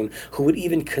Simone, who would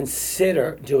even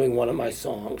consider doing one of my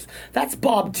songs." That's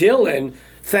Bob Dylan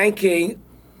thanking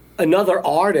another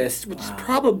artist, which is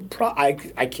probably,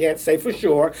 I can't say for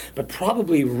sure, but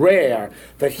probably rare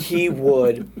that he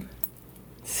would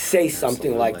say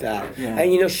something like that. Yeah.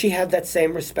 And, you know, she had that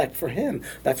same respect for him.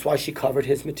 That's why she covered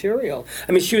his material.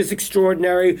 I mean, she was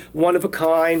extraordinary, one of a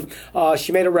kind.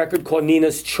 She made a record called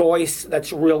Nina's Choice.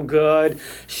 That's real good.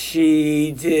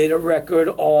 She did a record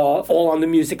all on the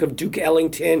music of Duke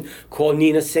Ellington called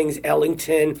Nina Sings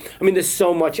Ellington. I mean, there's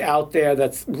so much out there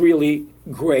that's really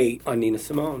great on Nina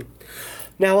Simone.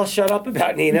 Now I'll shut up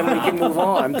about Nina and we can move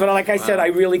on. But like I said, I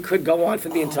really could go on for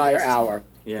the entire hour.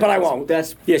 Yeah, but I won't.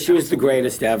 She was the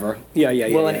greatest ever. Yeah.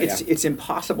 Well, and it's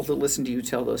impossible to listen to you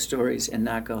tell those stories and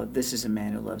not go, "This is a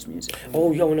man who loves music."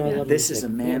 Oh, yo, no, I love This music. is a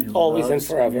man who always loves and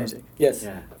forever. music. Yes.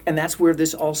 Yeah. And that's where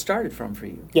this all started from for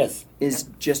you. Yes. Is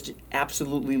just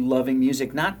absolutely loving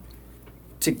music, not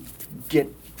to get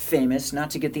famous, not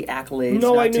to get the accolades.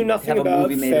 No, not I knew to nothing have about a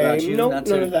movie made about fame. you. Nope, not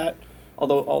none to, of that.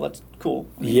 Although all that's cool.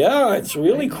 Yeah, it's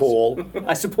really cool.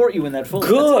 I support you in that fully.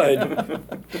 Good.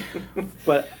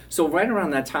 But So right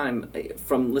around that time,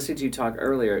 from listening to you talk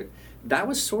earlier, that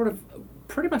was sort of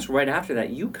pretty much right after that,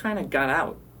 you kind of got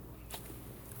out.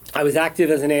 I was active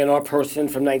as an A&R person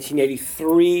from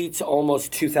 1983 to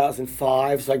almost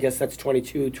 2005, so I guess that's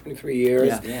 22, 23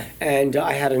 years. Yeah. And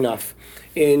I had enough.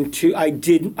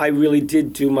 I really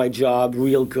did do my job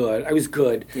real good. I was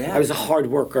good. Yeah. I was a hard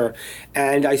worker.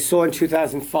 And I saw in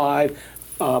 2005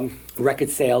 record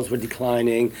sales were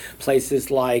declining.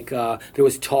 Places like, there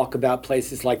was talk about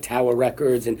places like Tower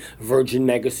Records and Virgin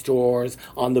Megastores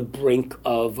on the brink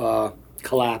of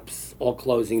collapse, all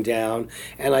closing down.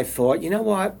 And I thought, you know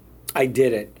what? I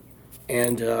did it.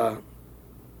 And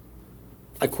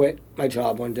I quit my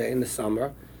job one day in the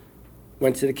summer,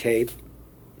 went to the Cape,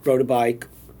 rode a bike,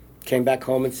 came back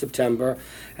home in September,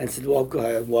 and said, well,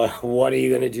 what are you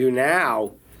going to do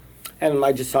now? And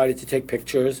I decided to take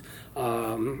pictures.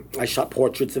 I shot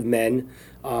portraits of men,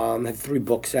 had 3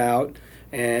 books out.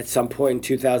 And at some point in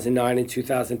 2009 and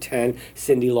 2010,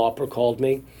 Cyndi Lauper called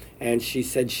me, and she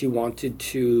said she wanted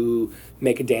to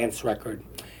make a dance record.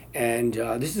 And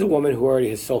this is a woman who already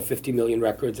has sold 50 million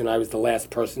records, and I was the last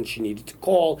person she needed to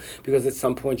call because at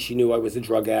some point she knew I was a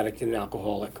drug addict and an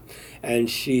alcoholic. And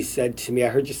she said to me, "I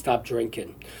heard you stopped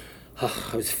drinking."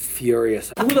 I was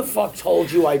furious. Who the fuck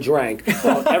told you I drank?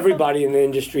 Well, everybody in the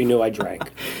industry knew I drank,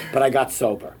 but I got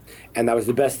sober. And that was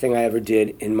the best thing I ever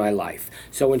did in my life.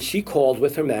 So when she called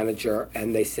with her manager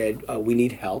and they said, we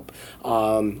need help,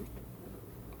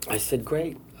 I said,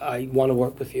 great, I want to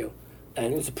work with you.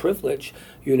 And it was a privilege,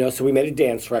 so we made a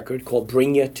dance record called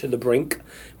Bring Ya to the Brink.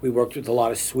 We worked with a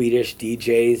lot of Swedish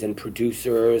DJs and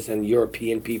producers and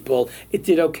European people. It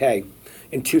did okay.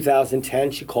 In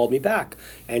 2010, she called me back,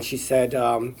 and she said,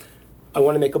 I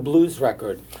want to make a blues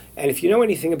record. And if you know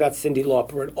anything about Cyndi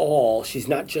Lauper at all, she's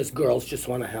not just Girls Just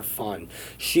Want to Have Fun.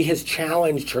 She has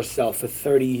challenged herself for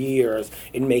 30 years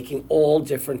in making all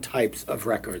different types of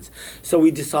records. So we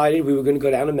decided we were going to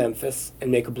go down to Memphis and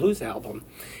make a blues album.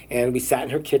 And we sat in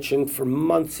her kitchen for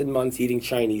months and months eating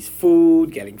Chinese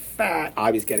food, getting fat.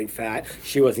 I was getting fat.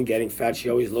 She wasn't getting fat. She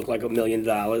always looked like $1 million.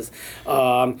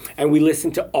 And we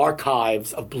listened to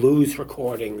archives of blues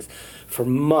recordings for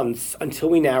months until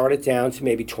we narrowed it down to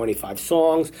maybe 25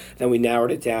 songs. Then we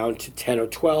narrowed it down to 10 or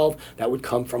 12 that would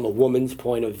come from a woman's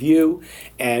point of view.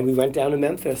 And we went down to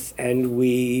Memphis and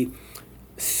we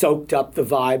soaked up the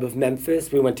vibe of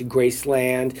Memphis. We went to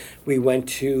Graceland. We went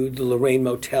to the Lorraine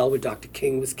Motel where Dr.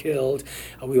 King was killed.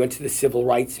 We went to the Civil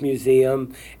Rights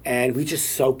Museum, and we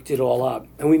just soaked it all up.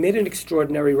 And we made an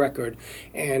extraordinary record.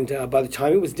 And by the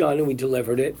time it was done and we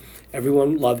delivered it,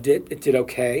 everyone loved it. It did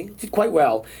okay. It did quite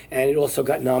well. And it also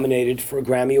got nominated for a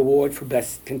Grammy Award for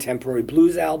Best Contemporary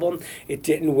Blues Album. It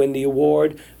didn't win the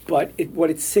award, but what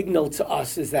it signaled to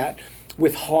us is that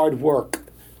with hard work,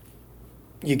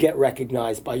 you get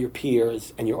recognized by your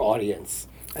peers and your audience.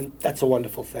 And that's a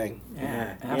wonderful thing.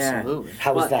 Yeah, absolutely.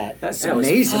 How was that? That's That was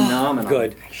amazing. phenomenal.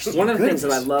 Good. One of the things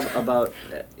that I love about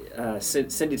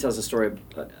Cyndi tells a story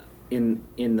in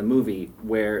the movie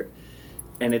where,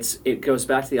 and it goes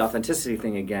back to the authenticity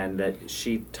thing again, that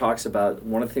she talks about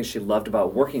one of the things she loved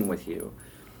about working with you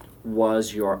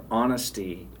was your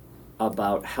honesty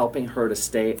about helping her to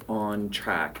stay on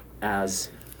track as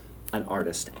an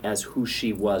artist, as who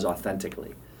she was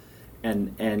authentically,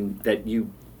 and that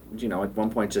you at one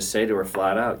point just say to her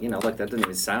flat out, look, that doesn't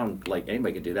even sound like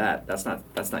anybody could do that. That's not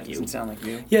you. Doesn't sound like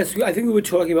you. Yes, I think we were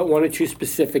talking about one or two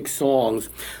specific songs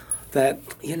that,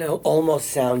 almost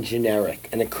sound generic,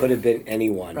 and it could have been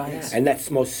anyone. Right. And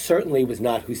that most certainly was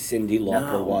not who Cyndi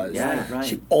Lauper was. Yeah, right.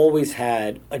 She always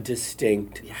had a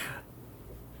distinct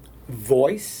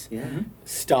voice,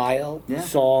 style,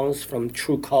 songs from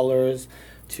True Colors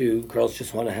to Girls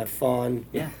Just Want to Have Fun.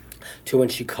 Yeah. To when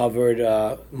she covered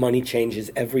Money Changes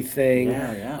Everything.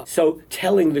 Yeah. So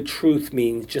telling the truth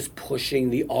means just pushing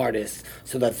the artist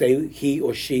so that he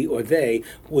or she or they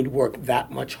would work that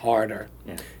much harder.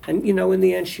 Yeah. And, in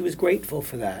the end, she was grateful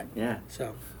for that. Yeah.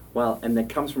 So, Well, and that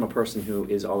comes from a person who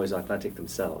is always authentic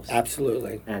themselves.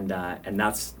 absolutely. And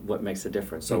that's what makes the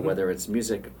difference. So whether it's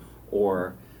music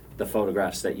or the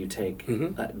photographs that you take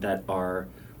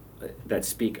that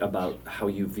speak about how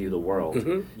you view the world,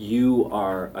 you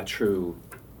are a true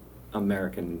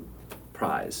American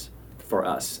prize for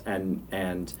us.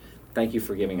 And thank you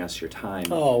for giving us your time.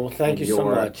 Oh, well, thank you so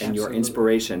much. And your Absolutely.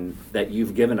 inspiration that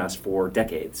you've given us for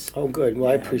decades. Oh, good.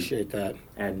 Well, I appreciate that.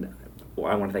 And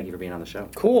I want to thank you for being on the show.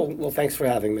 Cool. Well, thanks for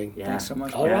having me. Yeah. Thanks so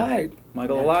much. All right.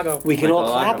 Michael Alago. We can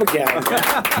all Michael clap again.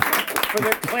 For the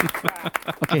click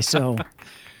clap. Okay, so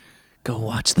Go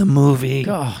watch the movie.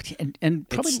 God, and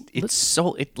probably It's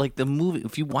like the movie.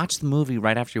 If you watch the movie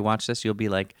right after you watch this, you'll be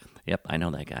like, "Yep, I know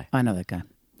that guy." I know that guy.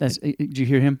 Did you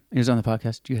hear him? He was on the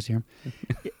podcast. Did you guys hear him?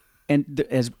 And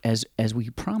as we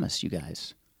promised you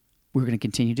guys, we're going to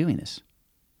continue doing this,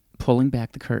 pulling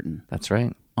back the curtain That's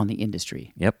right. on the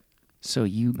industry, Yep. so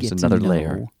you There's get another to know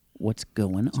layer. what's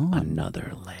going on.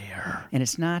 Another layer. And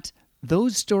it's not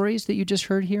those stories that you just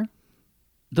heard here.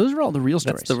 Those are all the real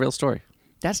stories. That's the real story.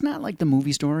 That's not like the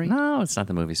movie story. No, it's not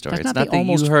the movie story. That's It's not not the that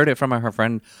almost- you heard it from her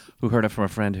friend who heard it from a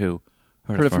friend who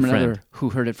Heard it from another who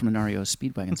heard it from an REO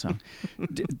Speedwagon song.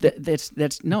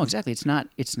 That's no, exactly. It's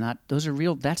not. Those are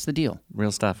real. That's the deal.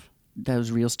 Real stuff.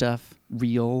 Those real stuff,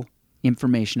 real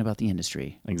information about the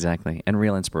industry, Exactly. And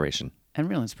real inspiration. and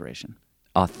real inspiration.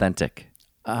 Authentic.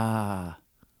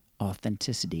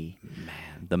 Authenticity.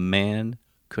 The man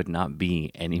could not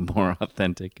be any more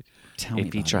authentic Tell me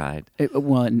if he about it. tried.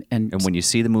 Well, and And when you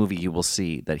see the movie, you will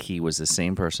see that he was the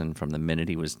same person from the minute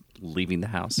he was leaving the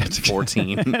house at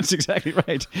 14 that's exactly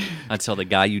right. until the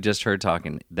guy you just heard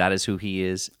talking. That is who he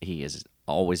is. He has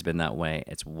always been that way.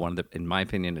 It's one of the, in my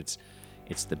opinion, it's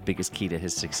the biggest key to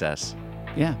his success.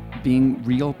 Yeah, being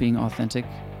real, being authentic,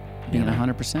 being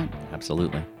 100%.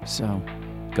 Absolutely. So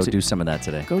Go do some of that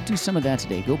today. go do some of that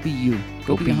today. Go be you.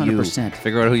 Go be you. 100%.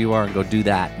 Figure out who you are and go do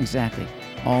that. Exactly.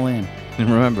 All in. And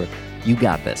remember, you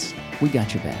got this. We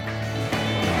got your back.